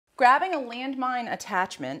Grabbing a landmine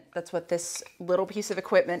attachment, that's what this little piece of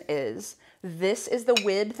equipment is. This is the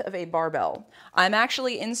width of a barbell. I'm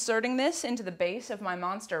actually inserting this into the base of my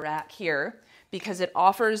monster rack here because it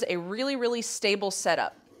offers a really, really stable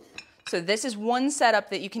setup. So this is one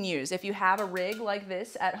setup that you can use. If you have a rig like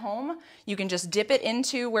this at home, you can just dip it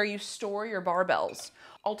into where you store your barbells.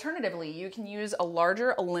 Alternatively, you can use a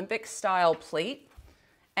larger Olympic style plate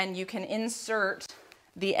and you can insert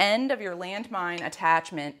the end of your landmine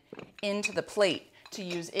attachment into the plate to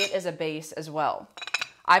use it as a base as well.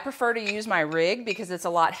 I prefer to use my rig because it's a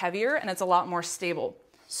lot heavier and it's a lot more stable.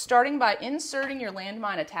 Starting by inserting your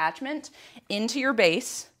landmine attachment into your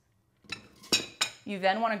base, you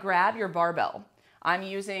then want to grab your barbell. I'm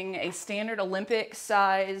using a standard Olympic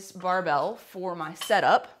size barbell for my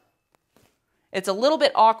setup. It's a little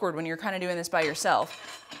bit awkward when you're kind of doing this by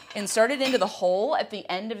yourself. Insert it into the hole at the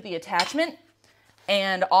end of the attachment,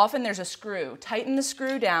 and often there's a screw. Tighten the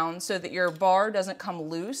screw down so that your bar doesn't come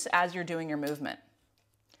loose as you're doing your movement.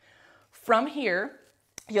 From here,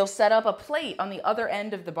 you'll set up a plate on the other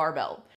end of the barbell.